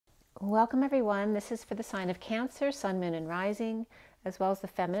Welcome everyone. This is for the sign of Cancer, Sun, Moon, and Rising, as well as the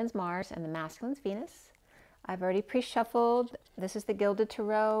feminine's Mars and the masculine's Venus. I've already pre-shuffled. This is the Gilded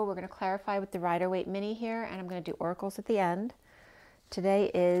Tarot. We're going to clarify with the Rider-Waite Mini here, and I'm going to do oracles at the end.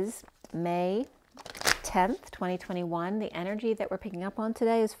 Today is May 10th, 2021. The energy that we're picking up on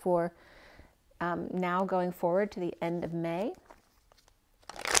today is for now going forward to the end of May.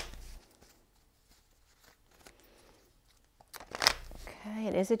 Okay,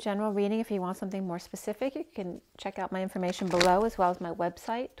 it is a general reading. If you want something more specific, you can check out my information below, as well as my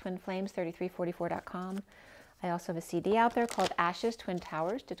website, twinflames3344.com. I also have a CD out there called Ashes, Twin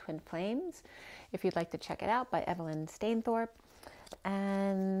Towers to Twin Flames, if you'd like to check it out, by Evelyn Stainthorpe.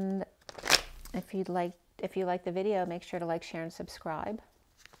 And if you like the video, make sure to like, share, and subscribe.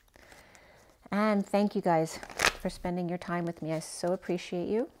 And thank you guys for spending your time with me. I so appreciate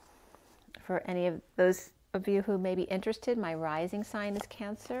you. For any of those of you who may be interested, my rising sign is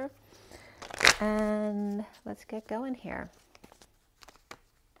Cancer. And let's get going here.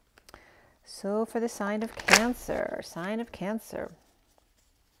 So for the sign of Cancer,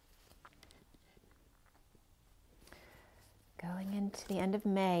 going into the end of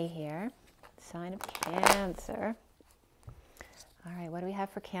May here, sign of Cancer. All right, what do we have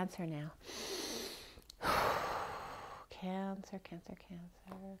for Cancer now? Cancer.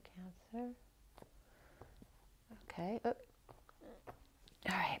 Okay. All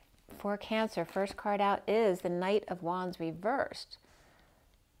right. For Cancer, first card out is the Knight of Wands reversed.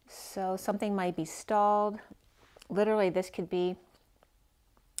 So something might be stalled. Literally, this could be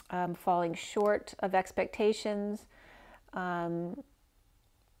falling short of expectations. Somebody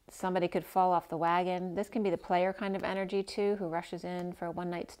could fall off the wagon. This can be the player kind of energy too, who rushes in for a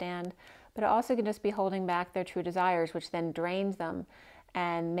one-night stand. But it also can just be holding back their true desires, which then drains them.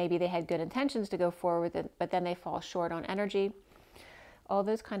 And maybe they had good intentions to go forward with it, but then they fall short on energy. All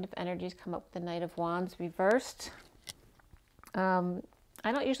those kind of energies come up with the Knight of Wands reversed. I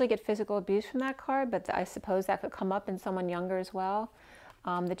don't usually get physical abuse from that card, but I suppose that could come up in someone younger as well.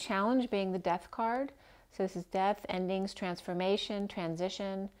 The challenge being the Death card. So this is death, endings, transformation,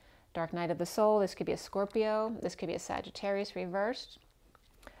 transition, Dark Night of the Soul. This could be a Scorpio. This could be a Sagittarius reversed.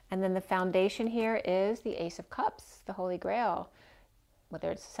 And then the foundation here is the Ace of Cups, the Holy Grail.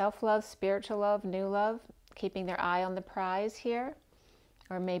 Whether it's self-love, spiritual love, new love, keeping their eye on the prize here,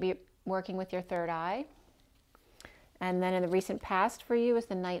 or maybe working with your third eye. And then in the recent past for you is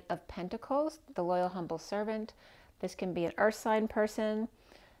the Knight of Pentacles, the loyal, humble servant. This can be an earth sign person,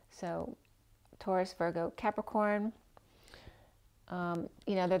 so Taurus, Virgo, Capricorn.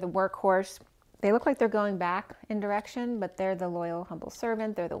 You know, they're the workhorse. They look like they're going back in direction, but they're the loyal, humble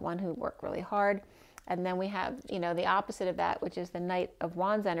servant. They're the one who worked really hard. And then we have, you know, the opposite of that, which is the Knight of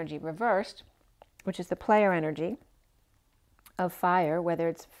Wands energy reversed, which is the player energy of fire, whether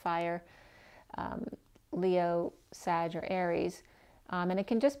it's fire, Leo, Sag, or Aries. And it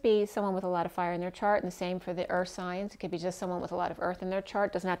can just be someone with a lot of fire in their chart, and the same for the earth signs. It could be just someone with a lot of earth in their chart.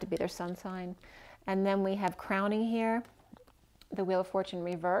 It doesn't have to be their sun sign. And then we have crowning here, the Wheel of Fortune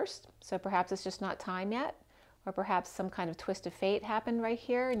reversed. So perhaps it's just not time yet, or perhaps some kind of twist of fate happened right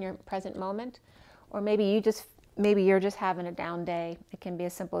here in your present moment. Or maybe you're just having a down day. It can be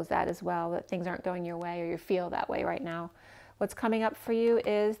as simple as that as well, that things aren't going your way, or you feel that way right now. What's coming up for you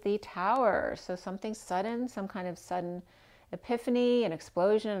is the Tower. So something sudden, some kind of sudden epiphany, an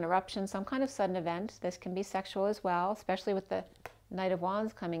explosion, an eruption, some kind of sudden event. This can be sexual as well, especially with the Knight of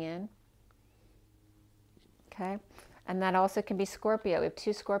Wands coming in. Okay. And that also can be Scorpio. We have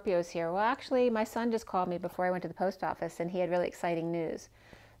two Scorpios here. Well, actually, my son just called me before I went to the post office, and he had really exciting news.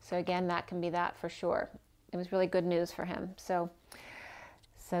 So again, that can be that for sure. It was really good news for him. So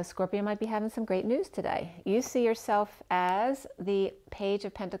Scorpio might be having some great news today. You see yourself as the Page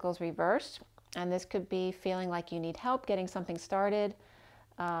of Pentacles reversed, and this could be feeling like you need help getting something started.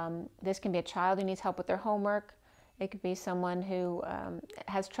 This can be a child who needs help with their homework. It could be someone who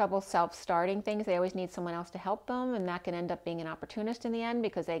has trouble self-starting things. They always need someone else to help them, and that can end up being an opportunist in the end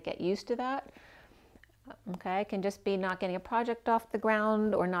because they get used to that. Okay, it can just be not getting a project off the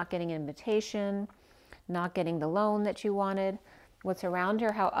ground, or not getting an invitation, not getting the loan that you wanted. What's around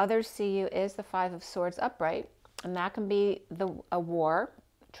here, how others see you, is the Five of Swords upright. And that can be a war,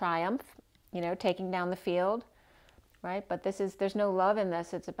 triumph, you know, taking down the field, right? But there's no love in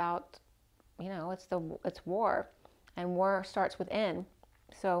this. It's about, you know, it's war. And war starts within.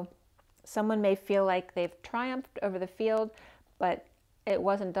 So someone may feel like they've triumphed over the field, but it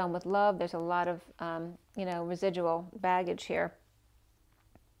wasn't done with love. There's a lot of, you know, residual baggage here.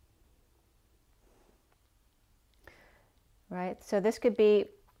 Right? So this could be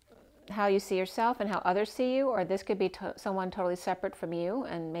how you see yourself and how others see you, or this could be someone totally separate from you,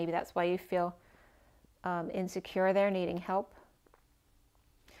 and maybe that's why you feel insecure there, needing help.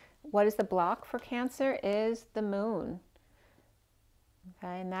 What is the block for Cancer is the moon.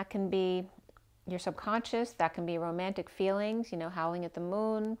 Okay, and that can be your subconscious, that can be romantic feelings, you know, howling at the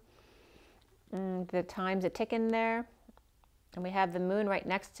moon, the time's a ticking there. And we have the moon right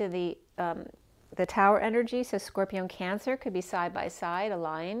next to the tower energy, so Scorpio and Cancer could be side by side,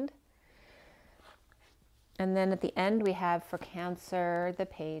 aligned. And then at the end we have for Cancer the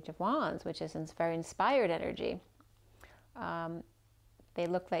Page of Wands, which is very inspired energy. They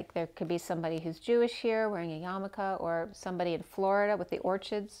look like there could be somebody who's Jewish here wearing a yarmulke, or somebody in Florida with the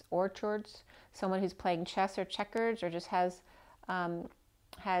orchards, someone who's playing chess or checkers, or just has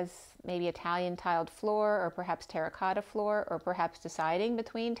maybe Italian tiled floor, or perhaps terracotta floor, or perhaps deciding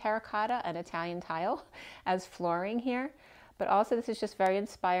between terracotta and Italian tile as flooring here. But also this is just very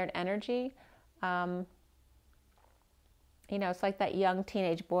inspired energy. You know, it's like that young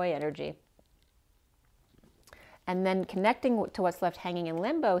teenage boy energy. And then connecting to what's left hanging in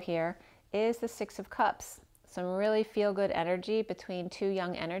limbo here is the Six of Cups. Some really feel-good energy between two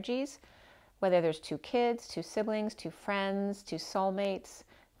young energies, whether there's two kids, two siblings, two friends, two soulmates.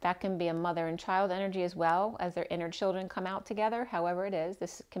 That can be a mother and child energy as well, as their inner children come out together. However it is,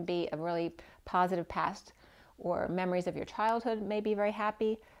 this can be a really positive past, or memories of your childhood may be very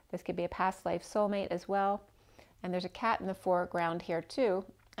happy. This could be a past life soulmate as well. And there's a cat in the foreground here too,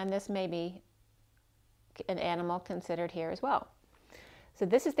 and this may be an animal considered here as well. So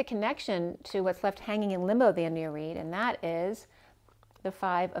this is the connection to what's left hanging in limbo at the end of your read, and that is the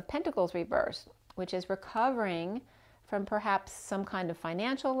Five of Pentacles reversed, which is recovering from perhaps some kind of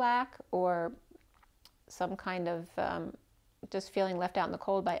financial lack, or some kind of just feeling left out in the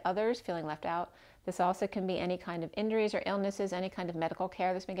cold by others, feeling left out. This also can be any kind of injuries or illnesses, any kind of medical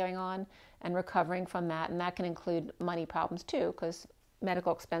care that's been going on, and recovering from that. And that can include money problems too, because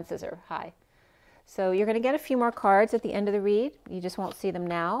medical expenses are high. So you're going to get a few more cards at the end of the read. You just won't see them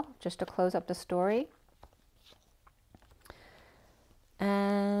now, just to close up the story.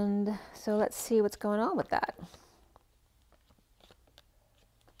 And so let's see what's going on with that.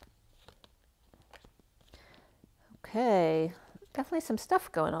 Okay, definitely some stuff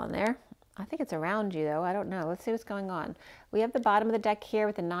going on there. I think it's around you though, I don't know. Let's see what's going on. We have the bottom of the deck here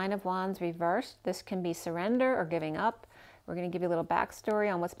with the Nine of Wands reversed. This can be surrender or giving up. We're going to give you a little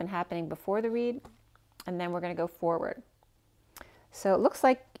backstory on what's been happening before the read, and then we're going to go forward. So it looks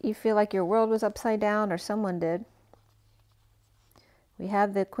like you feel like your world was upside down, or someone did. We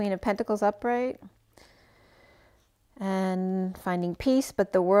have the Queen of Pentacles upright and finding peace,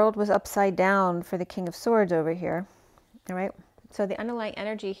 but the world was upside down for the King of Swords over here. All right. So the underlying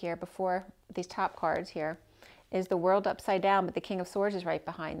energy here before these top cards here is the world upside down, but the King of Swords is right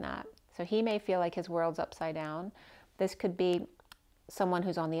behind that. So he may feel like his world's upside down. This could be someone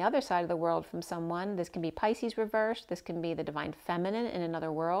who's on the other side of the world from someone. This can be Pisces reversed. This can be the Divine Feminine in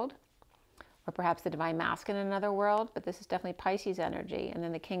another world, or perhaps the Divine Masculine in another world. But this is definitely Pisces energy. And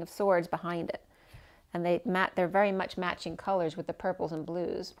then the King of Swords behind it. And they're very much matching colors with the purples and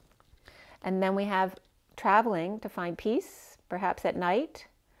blues. And then we have traveling to find peace, perhaps at night.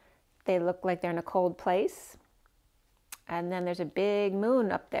 They look like they're in a cold place. And then there's a big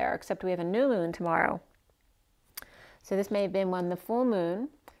moon up there, except we have a new moon tomorrow. So this may have been when the full moon,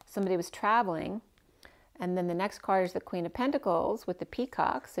 somebody was traveling. And then the next card is the Queen of Pentacles with the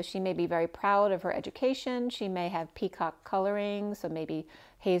peacock. So she may be very proud of her education. She may have peacock coloring, so maybe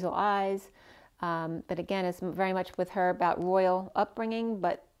hazel eyes. But again, it's very much with her about royal upbringing,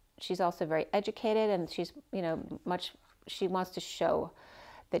 but she's also very educated, and she's, you know, she wants to show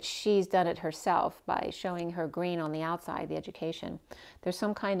that she's done it herself by showing her green on the outside, the education. There's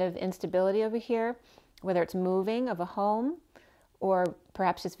some kind of instability over here, whether it's moving of a home, or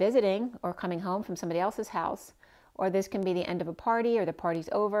perhaps just visiting or coming home from somebody else's house, or this can be the end of a party, or the party's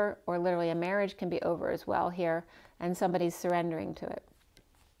over, or literally a marriage can be over as well here, and somebody's surrendering to it.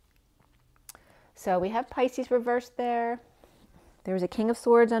 So we have Pisces reversed there. There's a King of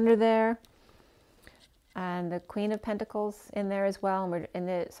Swords under there. And the Queen of Pentacles in there as well. And we're in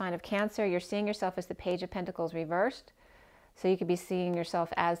the sign of Cancer. You're seeing yourself as the Page of Pentacles reversed. So you could be seeing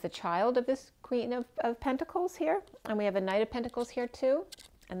yourself as the child of this Queen of Pentacles here. And we have a Knight of Pentacles here too.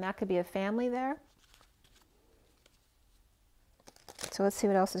 And that could be a family there. So let's see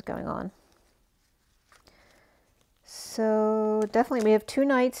what else is going on. So definitely we have two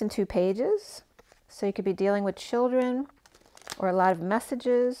Knights and two Pages. So you could be dealing with children or a lot of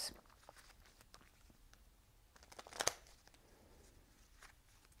messages.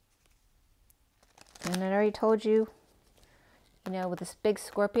 And I already told you, You know, with this big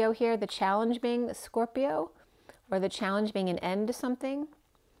Scorpio here, the challenge being Scorpio, or the challenge being an end to something.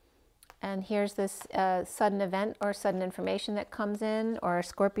 And here's this sudden event or sudden information that comes in, or a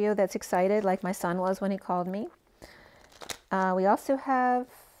Scorpio that's excited, like my son was when he called me. We also have,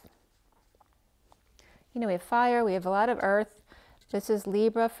 you know, we have fire, we have a lot of earth. This is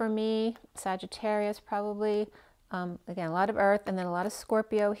Libra for me, Sagittarius probably. Again, a lot of earth, and then a lot of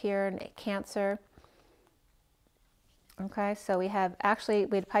Scorpio here, and Cancer. Okay, so we had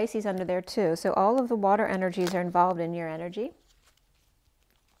Pisces under there too. So all of the water energies are involved in your energy,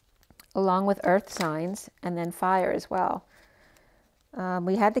 along with earth signs, and then fire as well.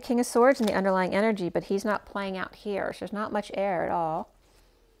 We had the King of Swords in the underlying energy, but he's not playing out here. So there's not much air at all,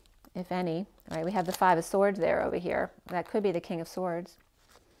 if any. All right, we have the Five of Swords there over here. That could be the King of Swords.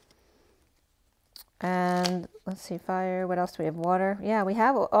 And let's see, fire. What else do we have? Water. Yeah, we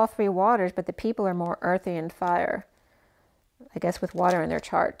have all three waters, but the people are more earthy and fire, I guess, with water in their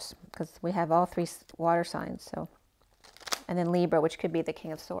charts, because we have all three water signs. So, and then Libra, which could be the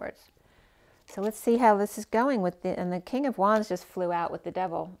King of Swords. So let's see how this is going with and the King of Wands just flew out with the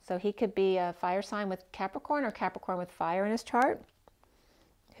Devil. So he could be a fire sign with Capricorn, or Capricorn with fire in his chart.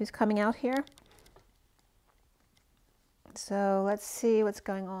 Who's coming out here? So let's see what's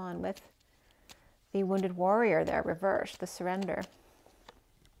going on with the Wounded Warrior there, reversed, the Surrender.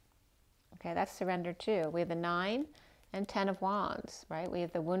 Okay, that's Surrender too. We have the 9 and 10 of Wands, right? We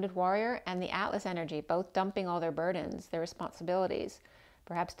have the Wounded Warrior and the Atlas energy, both dumping all their burdens, their responsibilities,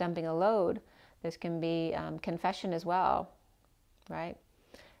 perhaps dumping a load. This can be confession as well, right?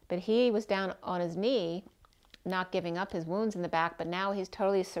 But he was down on his knee, not giving up his wounds in the back, but now he's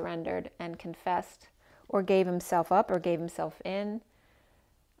totally surrendered and confessed, or gave himself up, or gave himself in.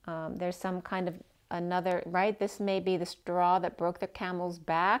 There's some kind of another, right? This may be the straw that broke the camel's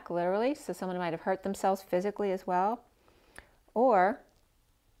back, literally. So someone might have hurt themselves physically as well. Or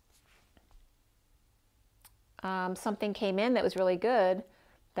something came in that was really good,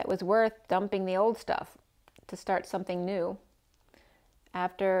 that was worth dumping the old stuff to start something new.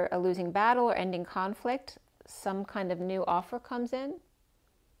 After a losing battle or ending conflict, some kind of new offer comes in.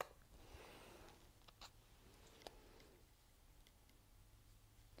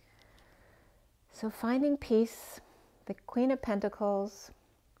 So finding peace, the Queen of Pentacles,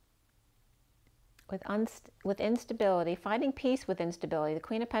 with instability, finding peace with instability. The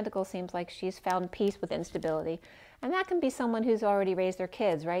Queen of Pentacles seems like she's found peace with instability. And that can be someone who's already raised their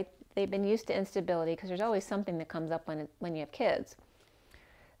kids, right? They've been used to instability, because there's always something that comes up when you have kids.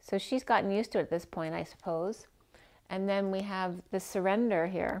 So she's gotten used to it at this point, I suppose. And then we have the surrender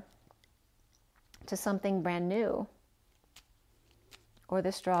here to something brand new, or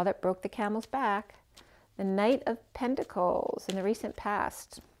the straw that broke the camel's back. The Knight of Pentacles in the recent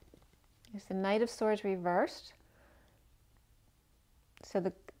past. There's the Knight of Swords reversed. So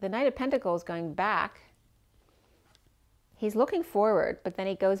the Knight of Pentacles going back. He's looking forward, but then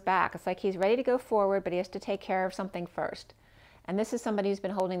he goes back. It's like he's ready to go forward, but he has to take care of something first. And this is somebody who's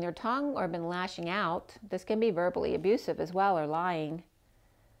been holding their tongue or been lashing out. This can be verbally abusive as well, or lying.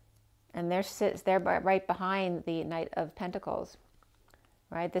 And they're right behind the Knight of Pentacles,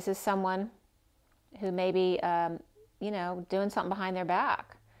 right? This is someone who may be, you know, doing something behind their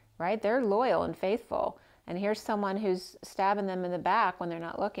back, right? They're loyal and faithful. And here's someone who's stabbing them in the back when they're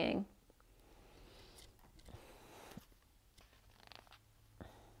not looking.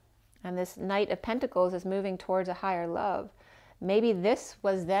 And this Knight of Pentacles is moving towards a higher love. Maybe this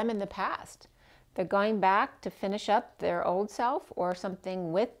was them in the past. They're going back to finish up their old self, or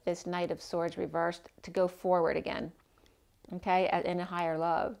something with this Knight of Swords reversed to go forward again. Okay, in a higher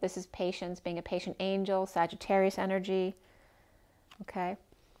love. This is patience, being a patient angel, Sagittarius energy. Okay.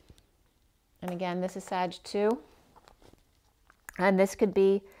 And again, this is Sag too. And this could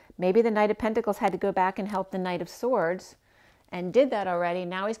be, maybe the Knight of Pentacles had to go back and help the Knight of Swords, and did that already.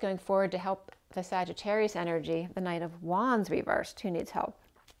 Now he's going forward to help the Sagittarius energy, the Knight of Wands reversed, who needs help.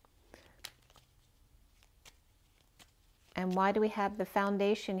 And why do we have the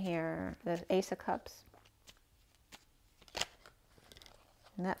Foundation here, the Ace of Cups?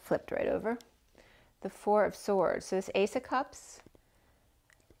 And that flipped right over. The Four of Swords. So this Ace of Cups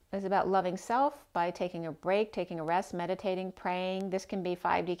is about loving self by taking a break, taking a rest, meditating, praying. This can be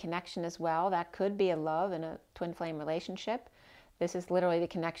 5D connection as well. That could be a love in a twin flame relationship. This is literally the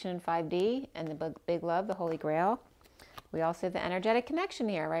connection in 5D and the big love, the Holy Grail. We also have the energetic connection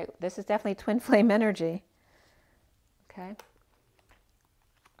here, right? This is definitely twin flame energy. Okay.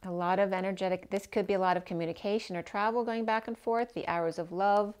 A lot of energetic, this could be a lot of communication or travel going back and forth, the hours of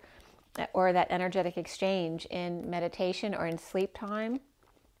love, or that energetic exchange in meditation or in sleep time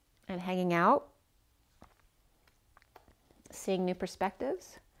and hanging out. seeing new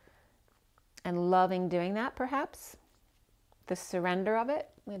perspectives and loving doing that, perhaps. The surrender of it.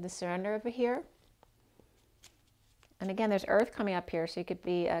 We have the surrender over here. And again, there's Earth coming up here. So you could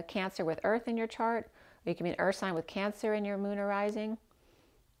be a Cancer with Earth in your chart, or you could be an Earth sign with Cancer in your moon or rising,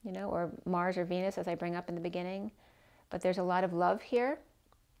 you know, or Mars or Venus, as I bring up in the beginning. But there's a lot of love here.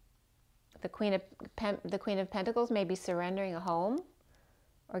 The Queen of Pentacles may be surrendering a home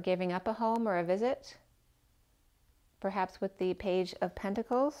or giving up a home or a visit. Perhaps with the Page of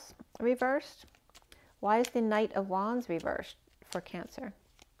Pentacles reversed. Why is the Knight of Wands reversed for Cancer?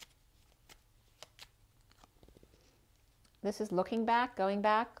 This is looking back, going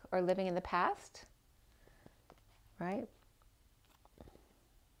back, or living in the past, right?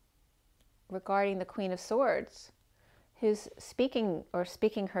 Regarding the Queen of Swords, who's speaking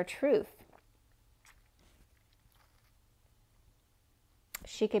her truth.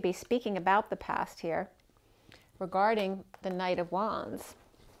 She could be speaking about the past here regarding the Knight of Wands.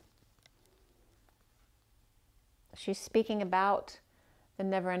 She's speaking about the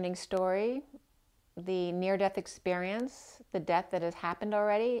never-ending story, the near-death experience, the death that has happened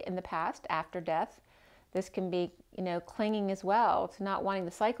already in the past, after death. This can be, you know, clinging as well to not wanting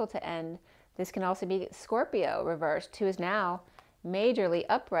the cycle to end. This can also be Scorpio reversed, who is now majorly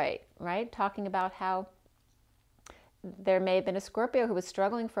upright, right? Talking about how there may have been a Scorpio who was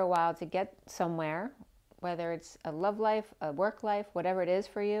struggling for a while to get somewhere, whether it's a love life, a work life, whatever it is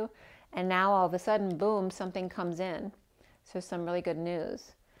for you. And now all of a sudden, boom, something comes in. So some really good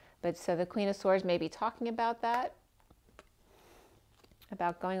news. But so the Queen of Swords may be talking about that,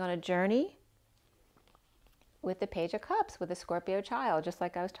 about going on a journey with the Page of Cups, with a Scorpio child, just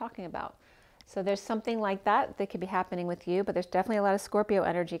like I was talking about. So there's something like that that could be happening with you, but there's definitely a lot of Scorpio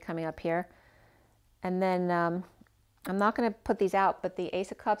energy coming up here. And then I'm not going to put these out, but the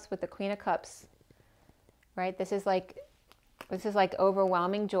Ace of Cups with the Queen of Cups, right? This is like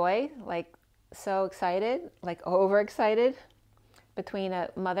overwhelming joy, like so excited, like overexcited, between a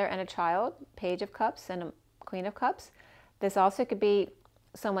mother and a child, Page of Cups and a Queen of Cups. This also could be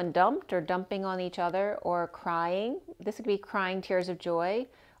someone dumped or dumping on each other, or crying. This could be crying tears of joy,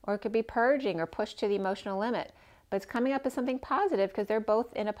 or it could be purging or pushed to the emotional limit. But it's coming up as something positive because they're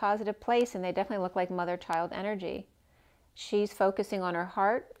both in a positive place, and they definitely look like mother-child energy. She's focusing on her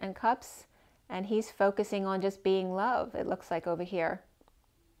heart and cups, and he's focusing on just being love, it looks like over here.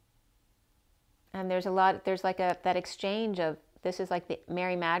 And there's like that exchange of, this is like the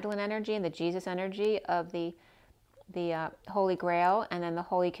Mary Magdalene energy and the Jesus energy of the Holy Grail, and then the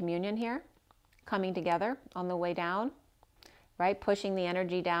Holy Communion here coming together on the way down, right? Pushing the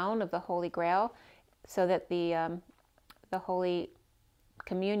energy down of the Holy Grail so that the Holy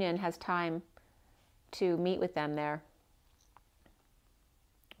Communion has time to meet with them there.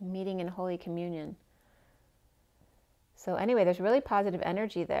 Meeting in Holy Communion. So anyway, there's really positive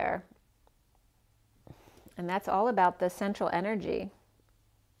energy there. And that's all about the central energy.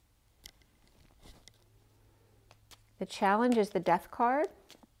 The challenge is the Death card,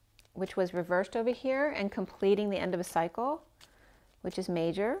 which was reversed over here, and completing the end of a cycle, which is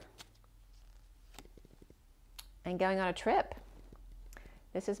major. And going on a trip.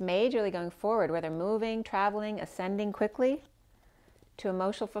 This is majorly going forward, whether moving, traveling, ascending quickly to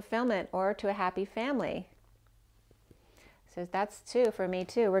emotional fulfillment or to a happy family. So that's too, for me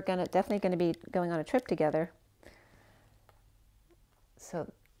too. We're definitely going to be going on a trip together. So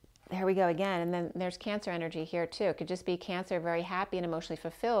there we go again. And then there's Cancer energy here too. It could just be Cancer, very happy and emotionally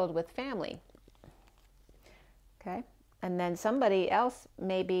fulfilled with family. Okay. And then somebody else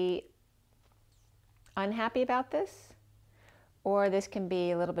may be unhappy about this, or this can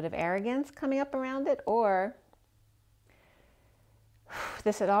be a little bit of arrogance coming up around it, or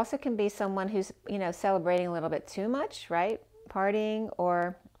this also can be someone who's, you know, celebrating a little bit too much, right? Partying,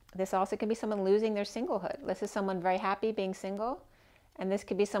 or this also can be someone losing their singlehood. This is someone very happy being single, and this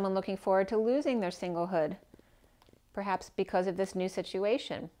could be someone looking forward to losing their singlehood, perhaps because of this new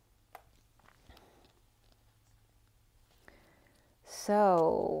situation.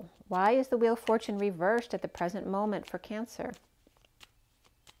 So, why is the Wheel of Fortune reversed at the present moment for Cancer?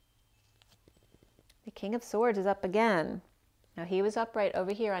 The King of Swords is up again. Now, he was upright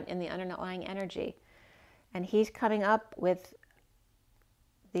over here in the underlying energy, and he's coming up with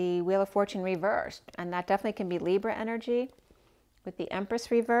the Wheel of Fortune reversed, and that definitely can be Libra energy with the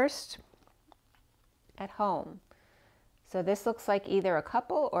Empress reversed at home. So this looks like either a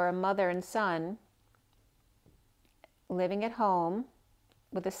couple or a mother and son living at home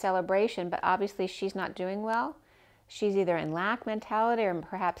with a celebration, but obviously she's not doing well. She's either in lack mentality, or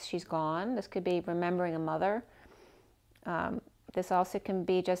perhaps she's gone. This could be remembering a mother. This also can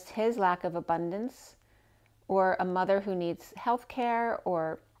be just his lack of abundance, or a mother who needs health care,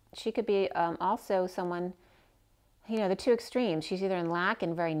 or she could be also someone, you know, the two extremes. She's either in lack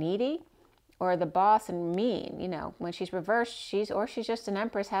and very needy, or the boss and mean. You know, when she's reversed, she's just an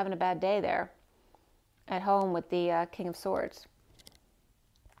empress having a bad day there at home with the King of Swords.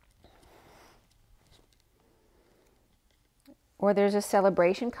 Or there's a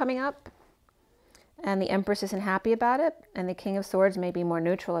celebration coming up and the Empress isn't happy about it, and the King of Swords may be more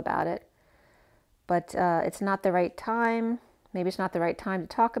neutral about it. But it's not the right time. Maybe it's not the right time to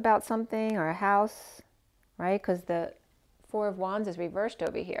talk about something or a house, right? Because the Four of Wands is reversed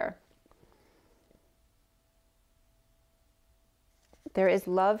over here. There is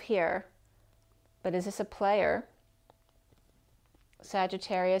love here, but is this a player?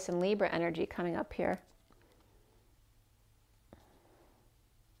 Sagittarius and Libra energy coming up here.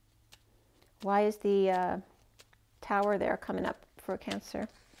 Why is the Tower there coming up for Cancer?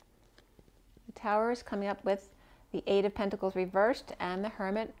 The Tower is coming up with the Eight of Pentacles reversed and the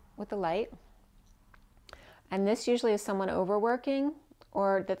Hermit with the light. And this usually is someone overworking,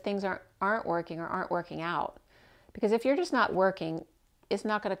 or that things aren't working or aren't working out. Because if you're just not working, it's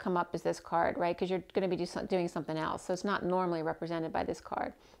not going to come up as this card, right? Because you're going to be doing something else. So it's not normally represented by this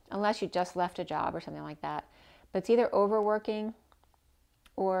card, unless you just left a job or something like that. But it's either overworking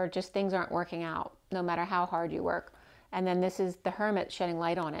or just things aren't working out, no matter how hard you work. And then this is the Hermit shedding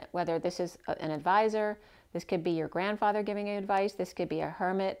light on it, whether this is an advisor, this could be your grandfather giving you advice, this could be a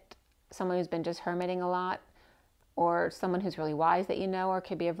hermit, someone who's been just hermiting a lot, or someone who's really wise that you know, or it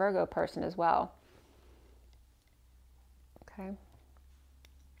could be a Virgo person as well. Okay.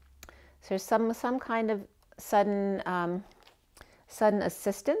 So there's some kind of sudden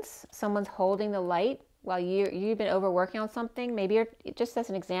assistance. Someone's holding the light while you've been overworking on something. Maybe just as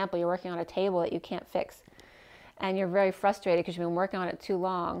an example, you're working on a table that you can't fix, and you're very frustrated because you've been working on it too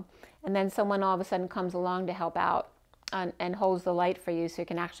long. And then someone all of a sudden comes along to help out and holds the light for you so you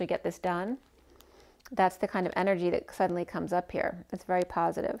can actually get this done. That's the kind of energy that suddenly comes up here. It's very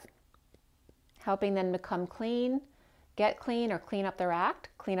positive. Helping them become clean, get clean, or clean up their act,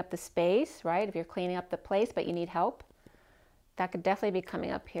 clean up the space, right? If you're cleaning up the place but you need help, that could definitely be coming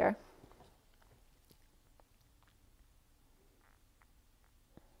up here.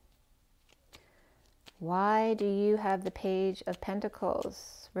 Why do you have the Page of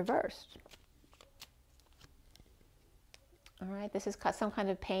Pentacles reversed? All right, this is some kind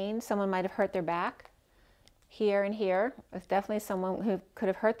of pain. Someone might have hurt their back here and here. It's definitely someone who could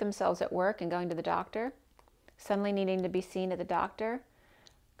have hurt themselves at work and going to the doctor, suddenly needing to be seen at the doctor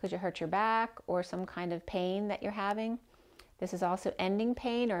because you hurt your back, or some kind of pain that you're having. This is also ending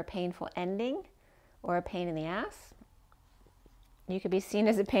pain, or a painful ending, or a pain in the ass. You could be seen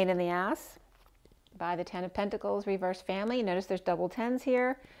as a pain in the ass by the Ten of Pentacles, reverse family. Notice there's double tens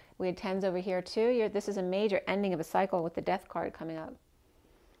here. We had tens over here too. This is a major ending of a cycle with the Death card coming up.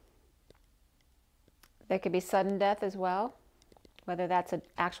 There could be sudden death as well, whether that's an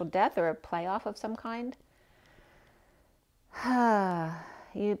actual death or a playoff of some kind.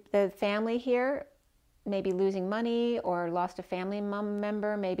 The family here may be losing money or lost a family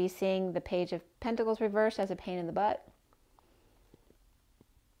member, maybe seeing the Page of Pentacles reversed as a pain in the butt.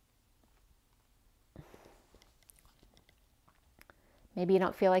 Maybe you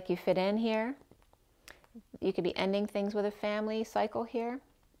don't feel like you fit in here. You could be ending things with a family cycle here,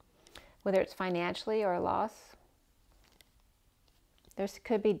 whether it's financially or a loss. There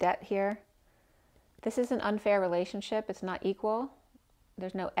could be debt here. This is an unfair relationship. It's not equal.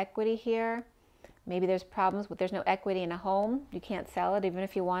 There's no equity here. Maybe there's problems with there's no equity in a home. You can't sell it even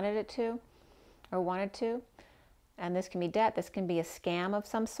if you wanted it to or wanted to. And this can be debt. This can be a scam of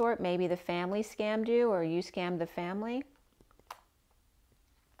some sort. Maybe the family scammed you or you scammed the family.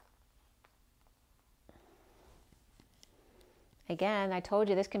 Again, I told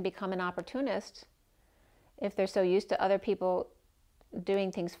you this can become an opportunist. If they're so used to other people doing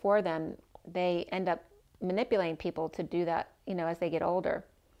things for them, they end up manipulating people to do that, you know, as they get older.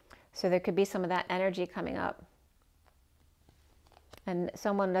 So there could be some of that energy coming up. And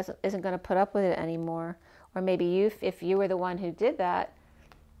someone isn't going to put up with it anymore. Or maybe you, if you were the one who did that,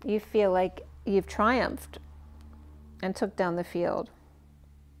 you feel like you've triumphed and took down the field.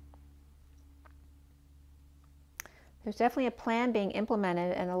 There's definitely a plan being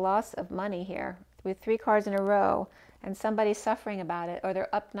implemented and a loss of money here with 3 cards in a row, and somebody's suffering about it, or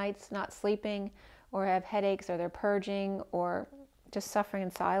they're up nights not sleeping, or have headaches, or they're purging, or just suffering in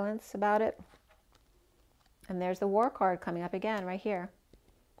silence about it. And there's the War card coming up again right here.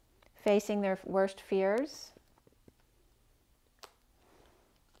 Facing their worst fears.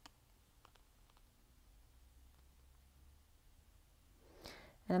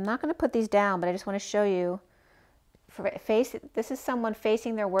 And I'm not going to put these down, but I just want to show you This is someone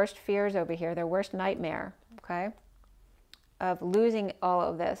facing their worst fears over here, their worst nightmare, okay? Of losing all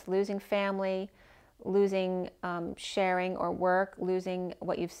of this, losing family, losing sharing or work, losing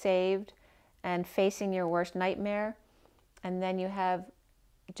what you've saved, and facing your worst nightmare. And then you have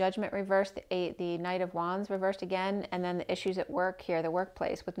Judgment reversed, the Knight of Wands reversed again, and then the issues at work here, the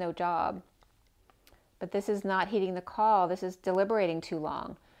workplace with no job. But this is not heeding the call. This is deliberating too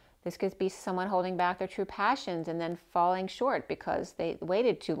long. This could be someone holding back their true passions and then falling short because they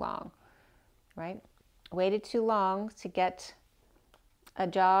waited too long, right? Waited too long to get a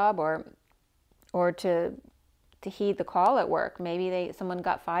job or to heed the call at work. Maybe someone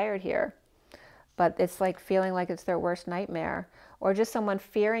got fired here, but it's like feeling like it's their worst nightmare, or just someone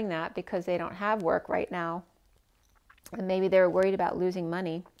fearing that because they don't have work right now, and maybe they're worried about losing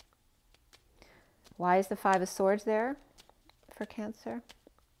money. Why is the Five of Swords there for Cancer?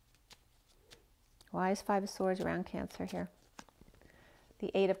 Why is Five of Swords around Cancer here?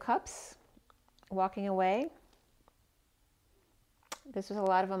 The Eight of Cups, walking away. This is a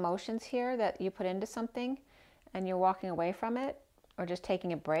lot of emotions here that you put into something and you're walking away from it, or just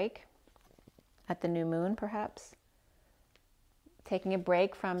taking a break at the new moon, perhaps. Taking a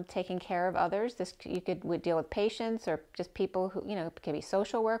break from taking care of others. Would deal with patients or just people who, it could be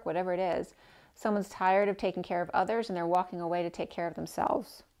social work, whatever it is. Someone's tired of taking care of others and they're walking away to take care of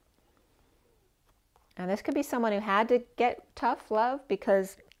themselves. And this could be someone who had to get tough love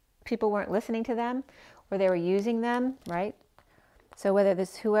because people weren't listening to them or they were using them, right? So whether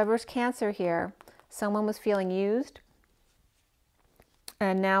whoever's Cancer here, someone was feeling used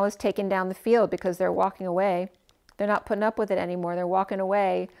and now is taken down the field because they're walking away. They're not putting up with it anymore. They're walking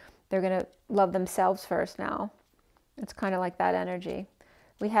away. They're going to love themselves first now. It's kind of like that energy.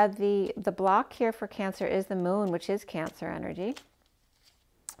 We have the block here for Cancer is the moon, which is Cancer energy.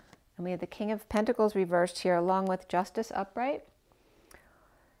 And we have the King of Pentacles reversed here along with Justice upright.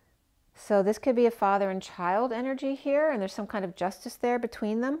 So this could be a father and child energy here, and there's some kind of justice there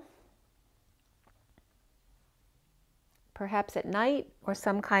between them. Perhaps at night, or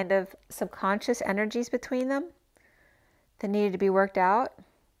some kind of subconscious energies between them that needed to be worked out.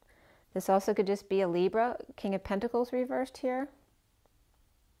 This also could just be a Libra, King of Pentacles reversed here.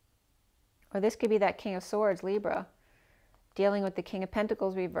 Or this could be that King of Swords, Libra, dealing with the King of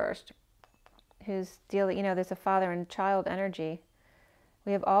Pentacles reversed, who's dealing, there's a father and child energy.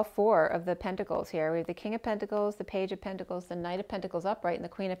 We have all four of the Pentacles here. We have the King of Pentacles, the Page of Pentacles, the Knight of Pentacles upright, and the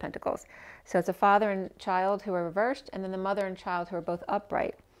Queen of Pentacles. So it's a father and child who are reversed, and then the mother and child who are both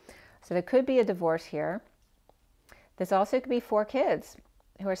upright. So there could be a divorce here. This also could be 4 kids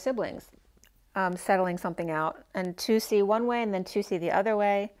who are siblings settling something out, and 2 see one way and then 2 see the other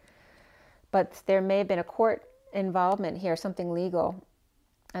way. But there may have been a court involvement here, something legal,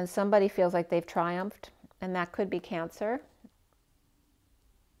 and somebody feels like they've triumphed, and that could be Cancer.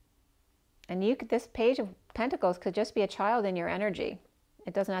 And this Page of Pentacles could just be a child in your energy.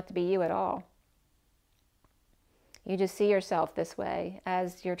 It doesn't have to be you at all. You just see yourself this way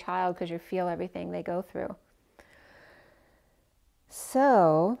as your child because you feel everything they go through.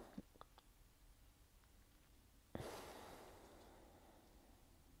 So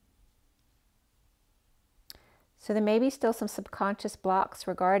there may be still some subconscious blocks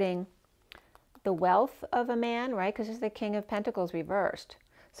regarding the wealth of a man, right? Because it's the King of Pentacles reversed.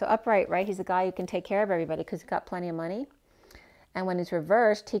 So upright, right? He's the guy who can take care of everybody because he's got plenty of money. And when he's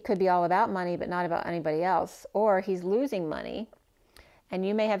reversed, he could be all about money, but not about anybody else. Or he's losing money. And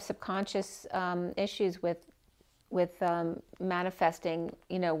you may have subconscious issues with manifesting,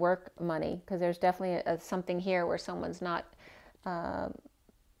 work money. Because there's definitely something here where someone's not,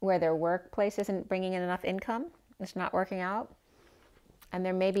 where their workplace isn't bringing in enough income. It's not working out. And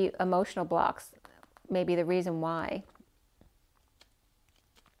there may be emotional blocks, maybe the reason why.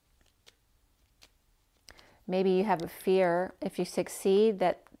 Maybe you have a fear, if you succeed,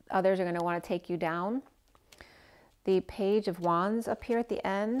 that others are going to want to take you down. The Page of Wands up here at the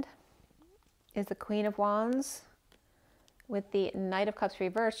end is the Queen of Wands. With the Knight of Cups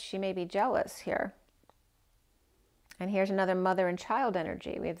reversed, she may be jealous here. And here's another mother and child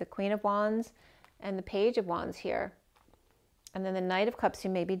energy. We have the Queen of Wands and the Page of Wands here. And then the Knight of Cups, who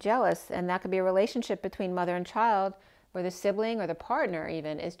may be jealous. And that could be a relationship between mother and child, where the sibling or the partner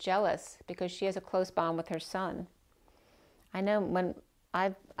even is jealous because she has a close bond with her son. I know when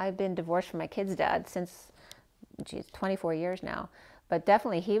I've been divorced from my kid's dad since, 24 years now. But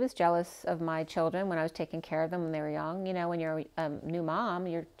definitely he was jealous of my children when I was taking care of them when they were young. When you're a new mom,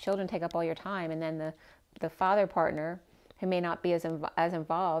 your children take up all your time. And then the father partner, who may not be as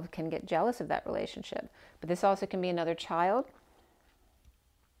involved, can get jealous of that relationship. But this also can be another child.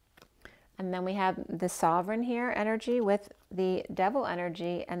 And then we have the Sovereign here energy with the Devil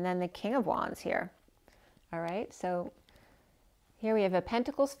energy, and then the King of Wands here. All right, so here we have a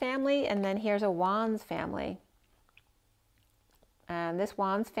Pentacles family, and then here's a Wands family. And this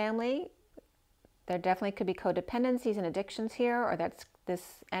Wands family, there definitely could be codependencies and addictions here, or that's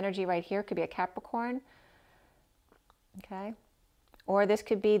this energy right here could be a Capricorn. Okay, or this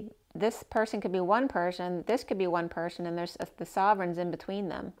could be, this person could be one person, this could be one person, and there's the Sovereigns in between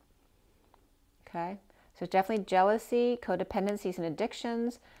them. Okay, so it's definitely jealousy, codependencies and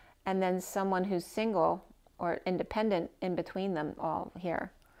addictions, and then someone who's single or independent in between them all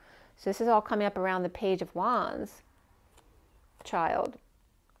here. So this is all coming up around the Page of Wands, child.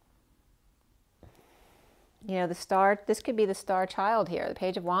 You know, the star, this could be the star child here. The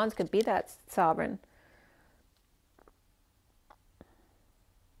Page of Wands could be that Sovereign.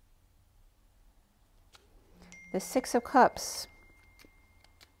 The Six of Cups,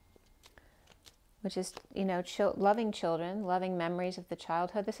 which is, you know, loving children, loving memories of the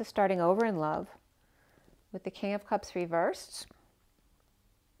childhood. This is starting over in love, with the King of Cups reversed.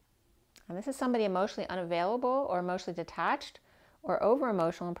 And this is somebody emotionally unavailable or emotionally detached or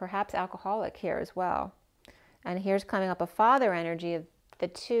over-emotional and perhaps alcoholic here as well. And here's coming up a father energy of the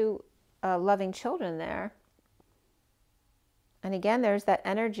two loving children there. And again, there's that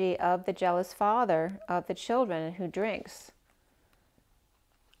energy of the jealous father of the children who drinks.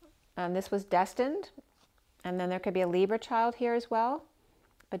 This was destined. And then there could be a Libra child here as well,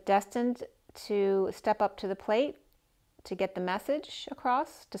 but destined to step up to the plate to get the message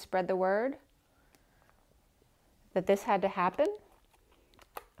across, to spread the word that this had to happen.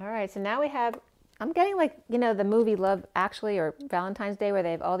 All right, so now we have, I'm getting like, you know, the movie Love Actually or Valentine's Day, where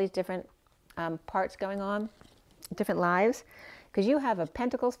they have all these different parts going on, different lives, because you have a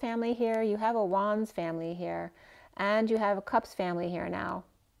Pentacles family here, you have a Wands family here, and you have a Cups family here now,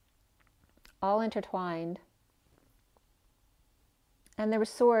 all intertwined. And there were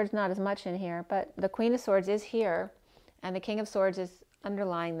Swords, not as much in here, but the Queen of Swords is here, and the King of Swords is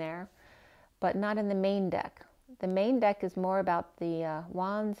underlying there, but not in the main deck. The main deck is more about the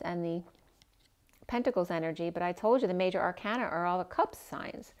Wands and the Pentacles energy, but I told you the major arcana are all the Cups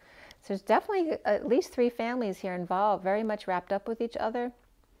signs. So there's definitely at least 3 families here involved, very much wrapped up with each other.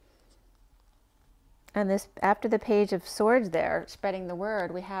 And this, after the Page of Swords there, spreading the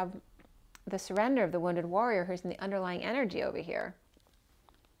word, we have the surrender of the wounded warrior who's in the underlying energy over here.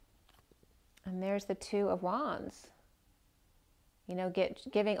 And there's the Two of Wands. You know,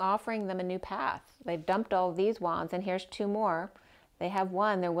 offering them a new path. They've dumped all of these wands, and here's 2 more. They have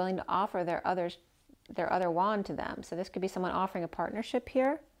one. They're willing to offer their other wand to them. So this could be someone offering a partnership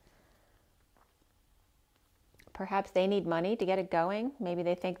here. Perhaps they need money to get it going. Maybe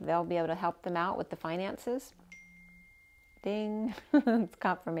they think they'll be able to help them out with the finances. Ding. It's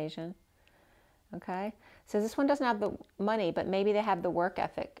confirmation. Okay. So this one doesn't have the money, but maybe they have the work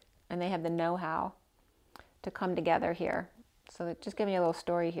ethic and they have the know-how to come together here. So just giving you a little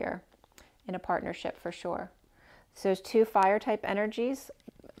story here in a partnership for sure. So there's 2 fire type energies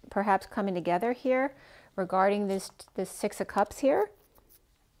perhaps coming together here regarding this Six of Cups here,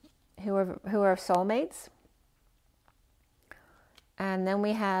 who are soulmates. And then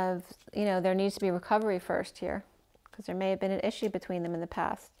we have, you know, there needs to be recovery first here, because there may have been an issue between them in the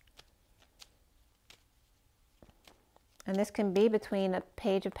past. And this can be between a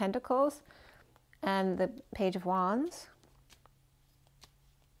Page of Pentacles and the Page of Wands.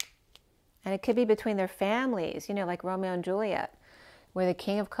 And it could be between their families, you know, like Romeo and Juliet, where the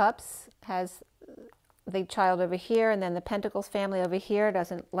King of Cups has the child over here, and then the Pentacles family over here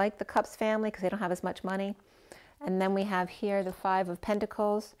doesn't like the Cups family because they don't have as much money. And then we have here the Five of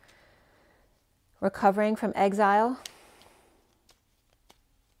Pentacles, recovering from exile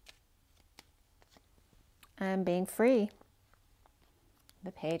and being free.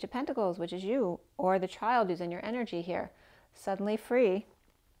 The Page of Pentacles, which is you, or the child who's in your energy here, suddenly free.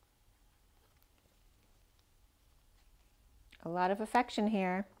 A lot of affection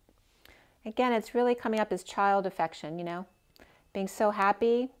here. Again, it's really coming up as child affection, you know, being so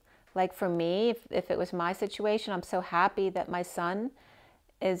happy. Like for me, if it was my situation, I'm so happy that my son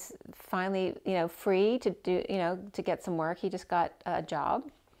is finally, you know, free to do, you know, to get some work. He just got a job,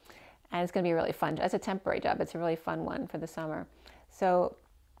 and it's going to be really fun. It's a temporary job. It's a really fun one for the summer. So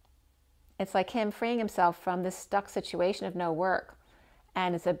it's like him freeing himself from this stuck situation of no work.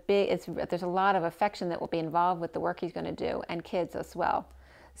 And there's a lot of affection that will be involved with the work he's going to do, and kids as well.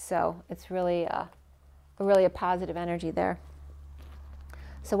 So it's really a positive energy there.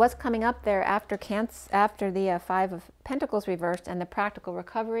 So what's coming up there after the Five of Pentacles reversed and the practical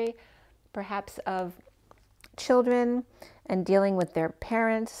recovery, perhaps of children and dealing with their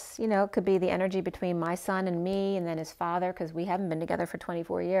parents. You know, it could be the energy between my son and me and then his father, because we haven't been together for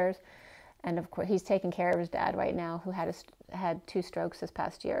 24 years. And of course, he's taking care of his dad right now, who had 2 strokes this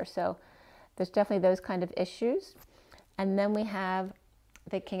past year. So there's definitely those kind of issues. And then we have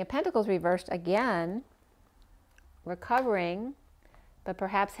the King of Pentacles reversed again, recovering, but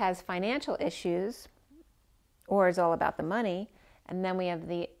perhaps has financial issues, or is all about the money. And then we have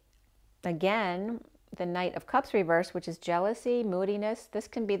again, the Knight of Cups reversed, which is jealousy, moodiness. This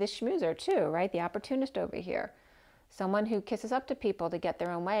can be the schmoozer too, right? The opportunist over here. Someone who kisses up to people to get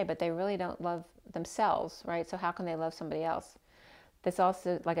their own way, but they really don't love themselves, right? So how can they love somebody else? This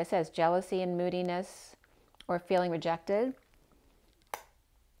also, like I said, is jealousy and moodiness, or feeling rejected.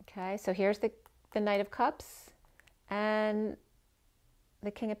 Okay, so here's the Knight of Cups, and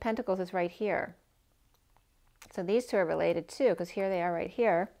the King of Pentacles is right here. So these two are related too, because here they are right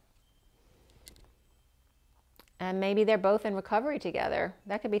here. And maybe they're both in recovery together.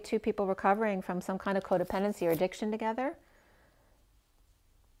 That could be 2 people recovering from some kind of codependency or addiction together.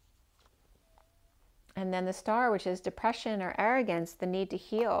 And then the Star, which is depression or arrogance, the need to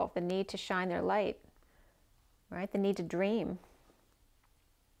heal, the need to shine their light, right? The need to dream.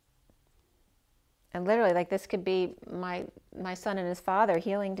 And literally, like, this could be my son and his father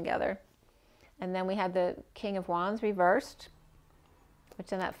healing together. And then we have the King of Wands reversed, which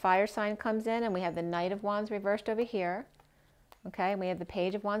then that fire sign comes in, and we have the Knight of Wands reversed over here. Okay, and we have the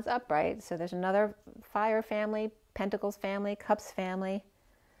Page of Wands upright. So there's another fire family, Pentacles family, Cups family.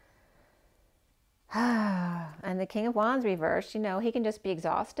 And the King of Wands reversed, you know, he can just be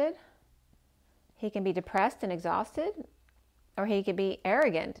exhausted. He can be depressed and exhausted, or he could be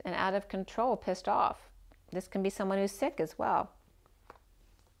arrogant and out of control, pissed off. This can be someone who's sick as well.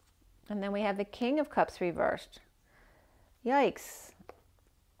 And then we have the King of Cups reversed. Yikes.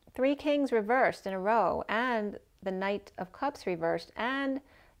 3 kings reversed in a row, and the Knight of Cups reversed, and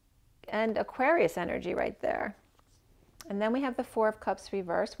Aquarius energy right there. And then we have the 4 of Cups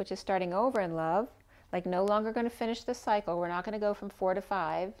reversed, which is starting over in love. Like, no longer going to finish the cycle. We're not going to go from 4 to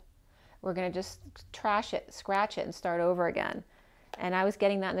 5. We're going to just trash it, scratch it, and start over again. And I was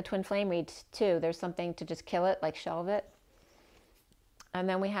getting that in the twin flame reads too. There's something to just kill it, like shelve it. And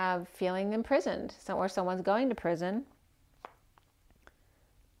then we have feeling imprisoned, or someone's going to prison.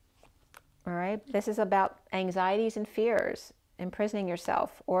 All right, this is about anxieties and fears, imprisoning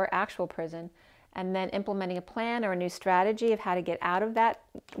yourself, or actual prison, and then implementing a plan or a new strategy of how to get out of that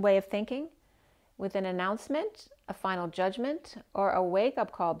way of thinking with an announcement, a final judgment, or a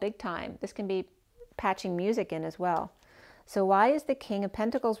wake-up call, big time. This can be patching music in as well. So why is the King of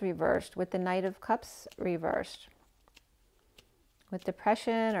Pentacles reversed with the Knight of Cups reversed? With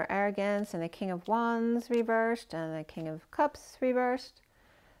depression or arrogance, and the King of Wands reversed, and the King of Cups reversed.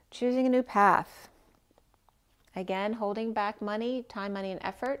 Choosing a new path. Again, holding back money, time, money, and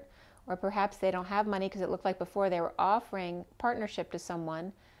effort. Or perhaps they don't have money because it looked like before they were offering partnership to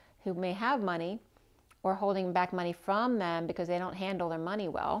someone who may have money, or holding back money from them because they don't handle their money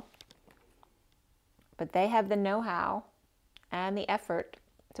well. But they have the know-how and the effort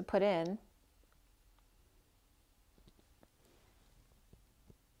to put in.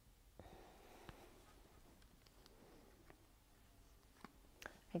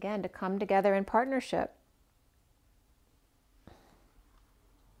 Again, to come together in partnership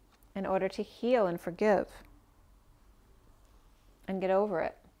in order to heal and forgive and get over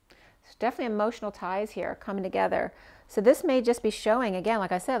it. There's definitely emotional ties here coming together. So this may just be showing, again,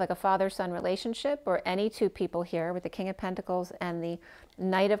 like I said, like a father-son relationship, or any 2 people here with the King of Pentacles and the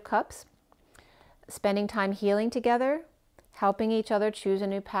Knight of Cups, spending time healing together, helping each other choose a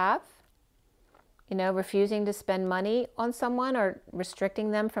new path. You know, refusing to spend money on someone, or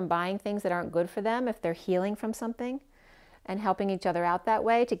restricting them from buying things that aren't good for them if they're healing from something, and helping each other out that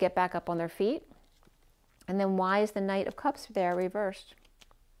way to get back up on their feet. And then why is the Knight of Cups there reversed?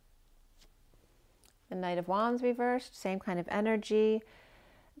 The Knight of Wands reversed, same kind of energy.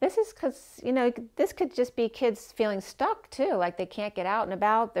 This is because, you know, this could just be kids feeling stuck too, like they can't get out and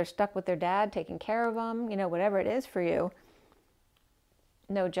about. They're stuck with their dad taking care of them, you know, whatever it is for you.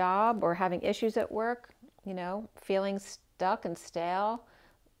 No job, or having issues at work, you know, feeling stuck and stale,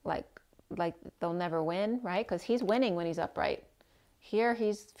 like they'll never win, right? Because he's winning when he's upright. Here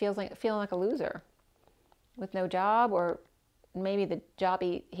he's feeling like a loser with no job, or maybe the job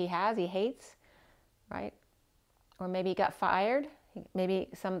he hates, right? Or maybe he got fired. Maybe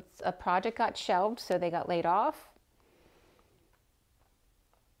a project got shelved, so they got laid off.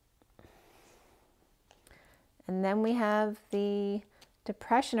 And then we have the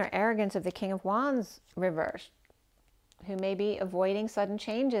depression or arrogance of the King of Wands reversed, who may be avoiding sudden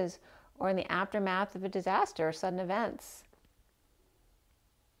changes, or in the aftermath of a disaster or sudden events.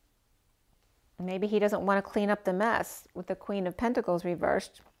 Maybe he doesn't want to clean up the mess with the Queen of Pentacles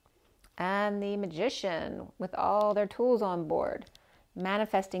reversed and the Magician with all their tools on board,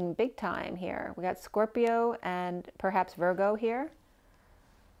 manifesting big time here. We got Scorpio and perhaps Virgo here.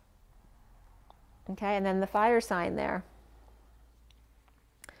 Okay, and then the fire sign there.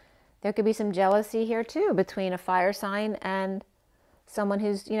 There could be some jealousy here too between a fire sign and someone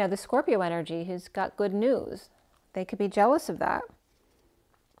who's, you know, the Scorpio energy, who's got good news. They could be jealous of that.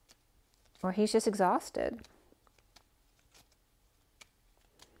 Or he's just exhausted.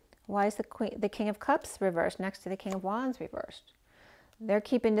 Why is the King of Cups reversed next to the King of Wands reversed? They're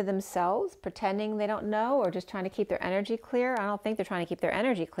keeping to themselves, pretending they don't know, or just trying to keep their energy clear. I don't think they're trying to keep their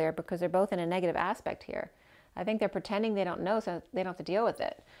energy clear because they're both in a negative aspect here. I think they're pretending they don't know so they don't have to deal with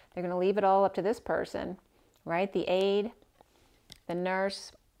it. They're going to leave it all up to this person, right? The aide, the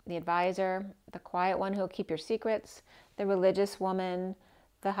nurse, the advisor, the quiet one who'll keep your secrets, the religious woman,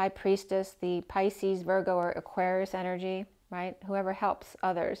 the high priestess, the Pisces, Virgo, or Aquarius energy, right? Whoever helps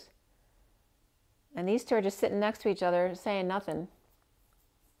others. And these two are just sitting next to each other saying nothing.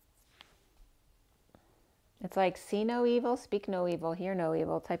 It's like see no evil, speak no evil, hear no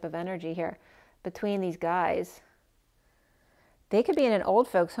evil type of energy here between these guys. They could be in an old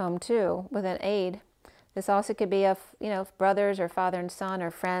folks home too with an aide. This also could be brothers or father and son or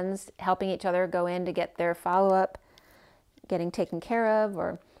friends helping each other go in to get their follow-up, getting taken care of,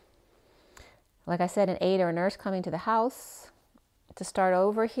 or like I said, an aide or a nurse coming to the house to start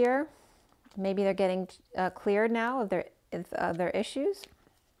over here. Maybe they're getting cleared now of their issues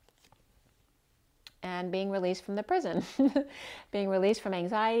and being released from the prison, being released from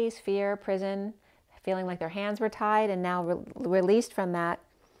anxieties, fear, prison, feeling like their hands were tied and now released from that.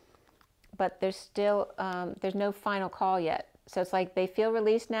 But there's still, there's no final call yet. So it's like they feel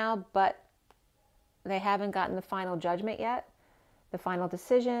released now, but they haven't gotten the final judgment yet, the final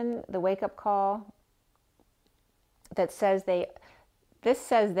decision, the wake-up call that says this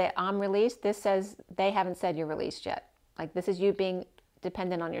says that I'm released. This says they haven't said you're released yet. Like this is you being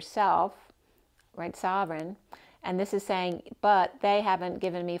dependent on yourself, right? Sovereign. And this is saying, but they haven't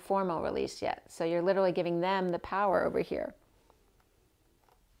given me formal release yet. So you're literally giving them the power over here.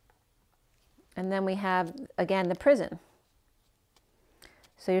 And then we have, again, the prison.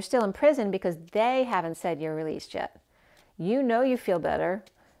 So you're still in prison because they haven't said you're released yet. You know you feel better,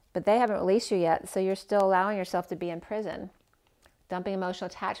 but they haven't released you yet. So you're still allowing yourself to be in prison. Dumping emotional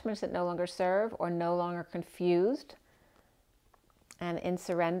attachments that no longer serve or no longer confused. And in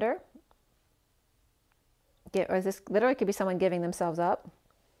surrender. Or this literally could be someone giving themselves up.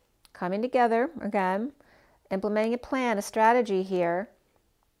 Coming together, again. Implementing a plan, a strategy here.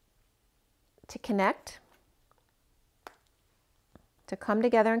 To connect. To come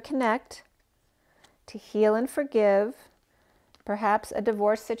together and connect. To heal and forgive. Perhaps a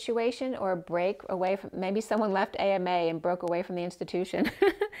divorce situation or a break away from, maybe someone left AMA and broke away from the institution.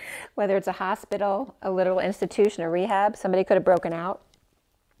 Whether it's a hospital, a literal institution, a rehab, somebody could have broken out.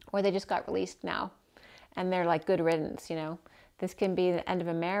 Or they just got released now. And they're like good riddance, you know. This can be the end of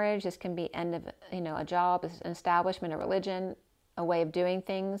a marriage. This can be end of, a job, an establishment, a religion, a way of doing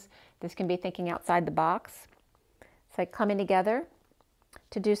things. This can be thinking outside the box. It's like coming together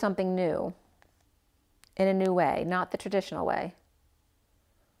to do something new in a new way, not the traditional way.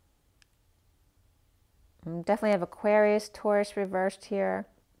 Definitely have Aquarius, Taurus reversed here.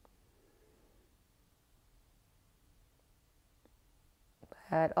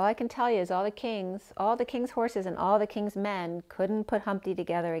 But all I can tell you is all the king's horses and all the king's men couldn't put Humpty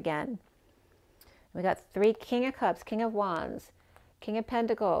together again. We got 3 King of Cups, King of Wands, King of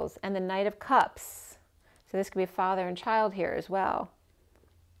Pentacles, and the Knight of Cups. So this could be father and child here as well.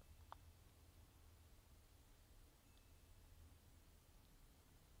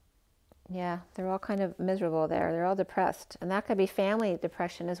 Yeah, they're all kind of miserable there. They're all depressed. And that could be family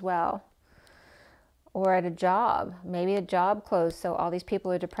depression as well. Or at a job. Maybe a job closed, so all these people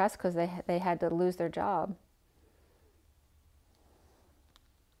are depressed because they had to lose their job.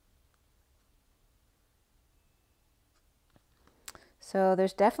 So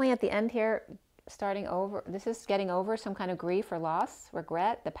there's definitely at the end here, starting over, this is getting over some kind of grief or loss,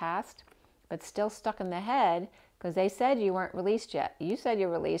 regret, the past, but still stuck in the head because they said you weren't released yet. You said you're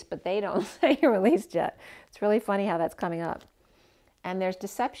released, but they don't say you're released yet. It's really funny how that's coming up. And there's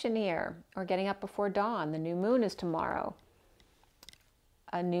deception here, or getting up before dawn. The new moon is tomorrow.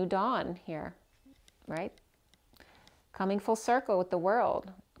 A new dawn here, right? Coming full circle with the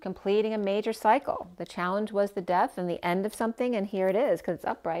world, completing a major cycle. The challenge was the death and the end of something, and here it is, because it's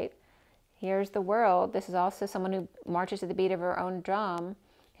upright. Here's the world. This is also someone who marches to the beat of her own drum,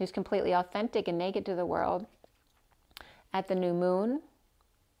 who's completely authentic and naked to the world at the new moon.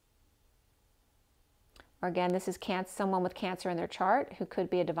 Or again, this is someone with Cancer in their chart who could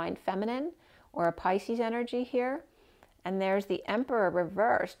be a divine feminine or a Pisces energy here. And there's the Emperor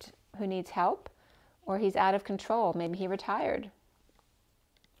reversed who needs help, or he's out of control. Maybe he retired,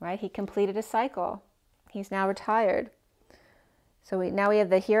 right? He completed a cycle. He's now retired. So now we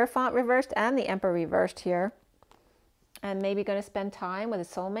have the Hierophant reversed and the Emperor reversed here. And maybe going to spend time with a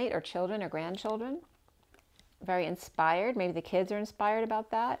soulmate or children or grandchildren. Very inspired. Maybe the kids are inspired about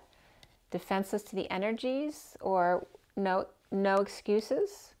that. Defenseless to the energies, or no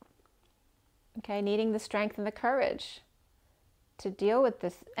excuses. Okay, needing the strength and the courage to deal with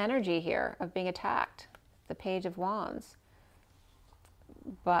this energy here of being attacked. The Page of Wands.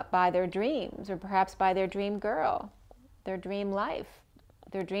 But by their dreams, or perhaps by their dream girl, their dream life,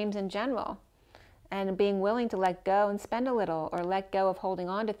 their dreams in general. And being willing to let go and spend a little, or let go of holding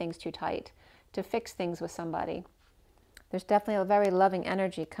on to things too tight, to fix things with somebody. There's definitely a very loving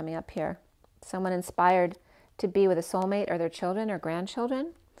energy coming up here. Someone inspired to be with a soulmate or their children or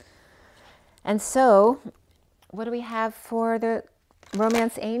grandchildren. And so, what do we have for the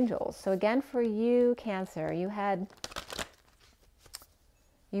romance angels? So again, for you, Cancer, you had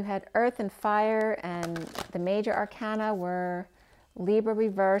Earth and Fire, and the major arcana were Libra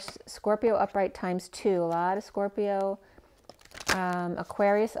reverse, Scorpio upright times 2. A lot of Scorpio,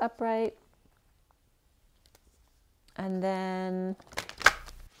 Aquarius upright. And then,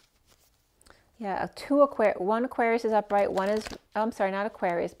 yeah, one Aquarius is upright, one is, oh, I'm sorry, not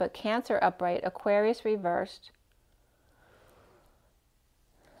Aquarius, but Cancer upright, Aquarius reversed.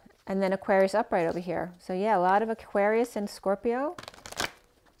 And then Aquarius upright over here. So yeah, a lot of Aquarius and Scorpio.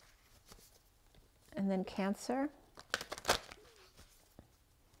 And then Cancer.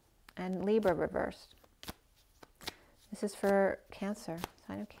 And Libra reversed. This is for Cancer,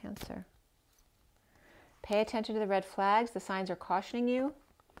 sign of Cancer. Pay attention to the red flags. The signs are cautioning you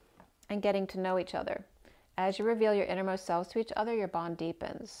and getting to know each other. As you reveal your innermost selves to each other, your bond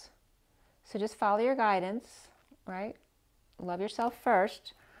deepens. So just follow your guidance, right? Love yourself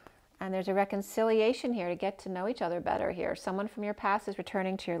first. And there's a reconciliation here to get to know each other better here. Someone from your past is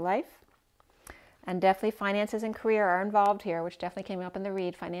returning to your life. And definitely finances and career are involved here, which definitely came up in the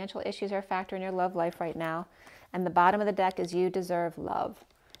read. Financial issues are a factor in your love life right now. And the bottom of the deck is you deserve love.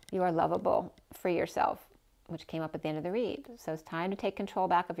 You are lovable for yourself, which came up at the end of the read. So it's time to take control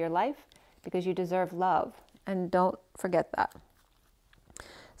back of your life because you deserve love. And don't forget that.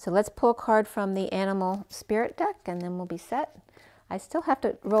 So let's pull a card from the Animal Spirit deck and then we'll be set. I still have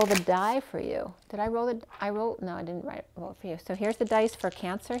to roll the die for you. Did I roll it? No, I didn't roll it for you. So here's the dice for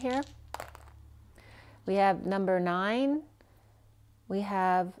Cancer here. We have number 9. We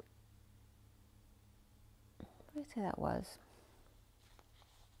have, what did I say that was?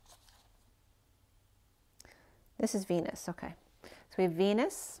 This is Venus, okay. So we have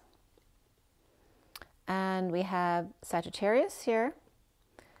Venus, and we have Sagittarius here,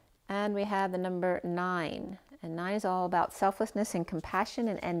 and we have the number 9. And 9 is all about selflessness and compassion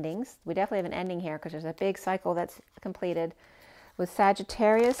and endings. We definitely have an ending here because there's a big cycle that's completed with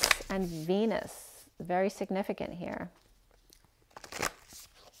Sagittarius and Venus. Very significant here.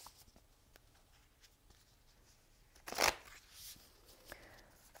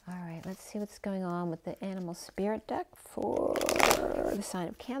 All right, let's see what's going on with the Animal Spirit deck for the sign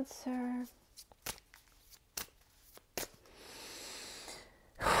of Cancer.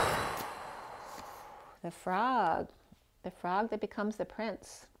 The frog that becomes the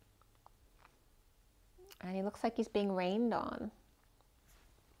prince. And he looks like he's being rained on.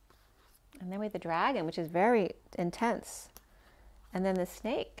 And then we have the dragon, which is very intense. And then the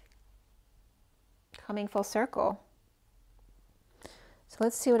snake coming full circle. So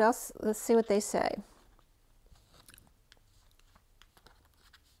let's see what else, let's see what they say.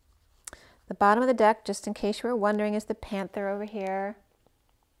 The bottom of the deck, just in case you were wondering, is the panther over here.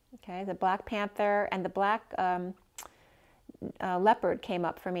 Okay, the black panther and the black leopard came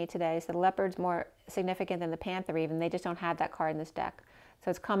up for me today. So the leopard's more significant than the panther even. They just don't have that card in this deck. So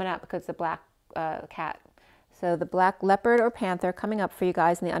it's coming up because the black cat. So the black leopard or panther coming up for you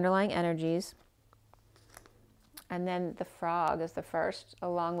guys in the underlying energies. And then the frog is the first,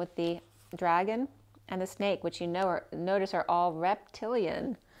 along with the dragon and the snake, which you know notice are all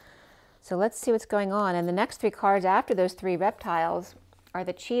reptilian. So let's see what's going on. And the next 3 cards after those 3 reptiles are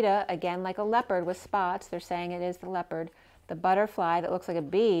the cheetah, again like a leopard with spots. They're saying it is the leopard. The butterfly that looks like a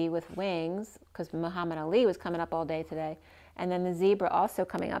bee with wings, because Muhammad Ali was coming up all day today. And then the zebra also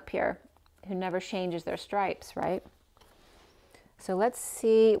coming up here, who never changes their stripes, right? So let's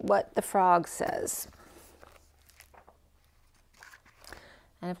see what the frog says.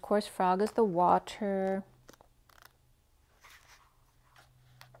 And of course, frog is the water.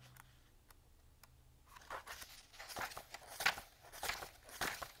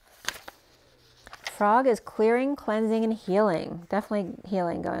 Frog is clearing, cleansing, and healing. Definitely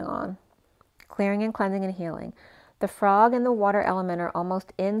healing going on. Clearing and cleansing and healing. The frog and the water element are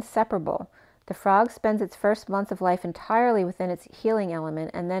almost inseparable. The frog spends its first months of life entirely within its healing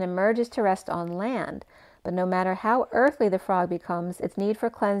element and then emerges to rest on land. But no matter how earthly the frog becomes, its need for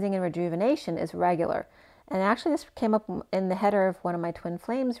cleansing and rejuvenation is regular. And actually this came up in the header of one of my twin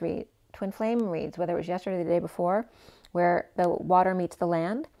flame reads, whether it was yesterday or the day before, where the water meets the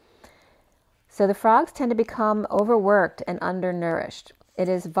land. So the frogs tend to become overworked and undernourished. It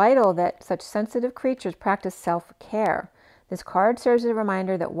is vital that such sensitive creatures practice self-care. This card serves as a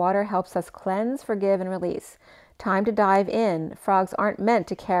reminder that water helps us cleanse, forgive, and release. Time to dive in. Frogs aren't meant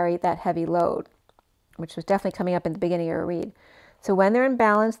to carry that heavy load, which was definitely coming up in the beginning of your read. So when they're in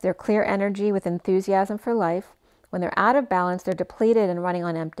balance, they're clear energy with enthusiasm for life. When they're out of balance, they're depleted and running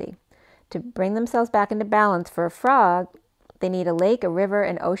on empty. To bring themselves back into balance for a frog, they need a lake, a river,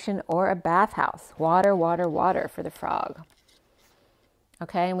 an ocean, or a bathhouse. Water, water, water for the frog.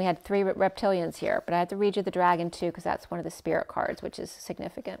 Okay, and we had 3 reptilians here, but I had to read you the dragon too because that's one of the spirit cards, which is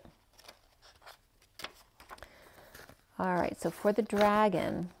significant. All right, so for the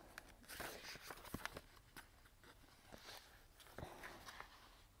dragon,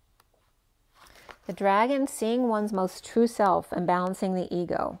 seeing one's most true self and balancing the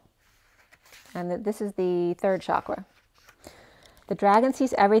ego. And this is the 3rd chakra. The dragon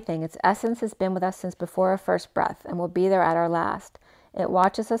sees everything. Its essence has been with us since before our first breath and will be there at our last. It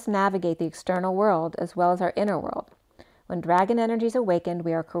watches us navigate the external world as well as our inner world. When dragon energy is awakened,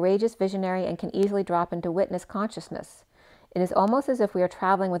 we are courageous, visionary, and can easily drop into witness consciousness. It is almost as if we are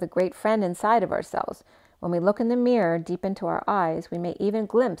traveling with a great friend inside of ourselves. When we look in the mirror deep into our eyes, we may even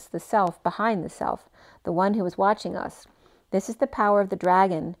glimpse the self behind the self, the one who is watching us. This is the power of the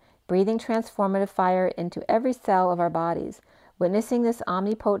dragon, breathing transformative fire into every cell of our bodies. Witnessing this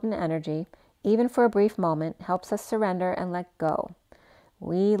omnipotent energy, even for a brief moment, helps us surrender and let go.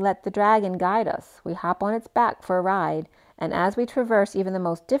 We let the dragon guide us. We hop on its back for a ride, and as we traverse even the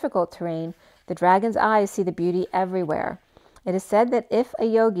most difficult terrain, the dragon's eyes see the beauty everywhere. It is said that if a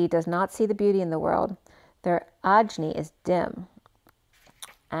yogi does not see the beauty in the world, their ajna is dim.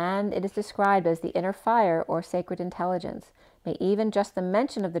 And it is described as the inner fire or sacred intelligence. May even just the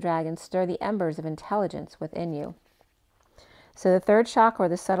mention of the dragon stir the embers of intelligence within you. So the 3rd chakra,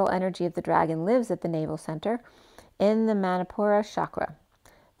 the subtle energy of the dragon, lives at the navel center in the Manipura chakra.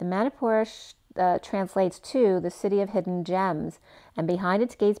 The Manipura translates to the city of hidden gems, and behind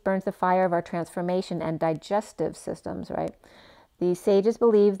its gates burns the fire of our transformation and digestive systems, right? The sages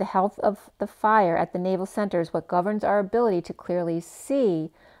believe the health of the fire at the navel center is what governs our ability to clearly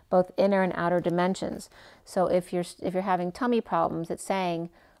see both inner and outer dimensions. So if you're having tummy problems, it's saying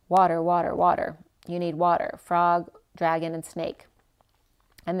water, water, water. You need water. Frog, dragon, and snake.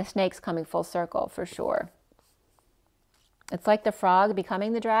 And the snake's coming full circle for sure. It's like the frog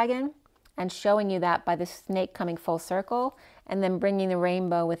becoming the dragon and showing you that by the snake coming full circle and then bringing the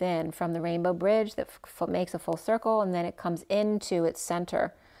rainbow within from the rainbow bridge that makes a full circle, and then it comes into its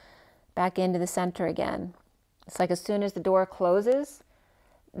center, back into the center again. It's like as soon as the door closes,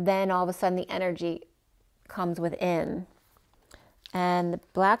 then all of a sudden the energy comes within. And the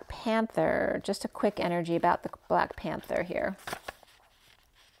Black Panther, just a quick energy about the Black Panther here.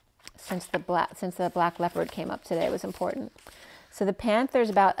 Since the black leopard came up today, it was important. So the panther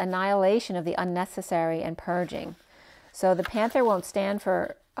is about annihilation of the unnecessary and purging. So the panther won't stand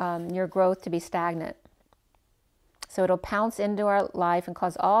for your growth to be stagnant. So it'll pounce into our life and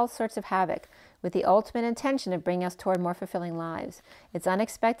cause all sorts of havoc with the ultimate intention of bringing us toward more fulfilling lives. It's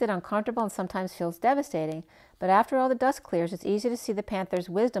unexpected, uncomfortable, and sometimes feels devastating. But after all the dust clears, it's easy to see the panther's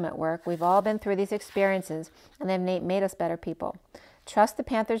wisdom at work. We've all been through these experiences, and they've made us better people. Trust the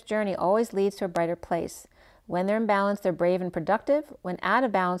panther's journey always leads to a brighter place. When they're in balance, they're brave and productive. When out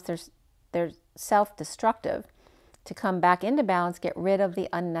of balance, they're self-destructive. To come back into balance, get rid of the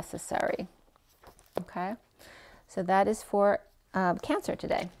unnecessary. Okay? So that is for Cancer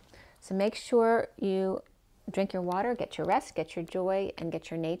today. So make sure you drink your water, get your rest, get your joy, and get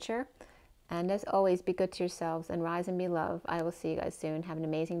your nature. And as always, be good to yourselves and rise and be love. I will see you guys soon. Have an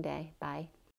amazing day. Bye.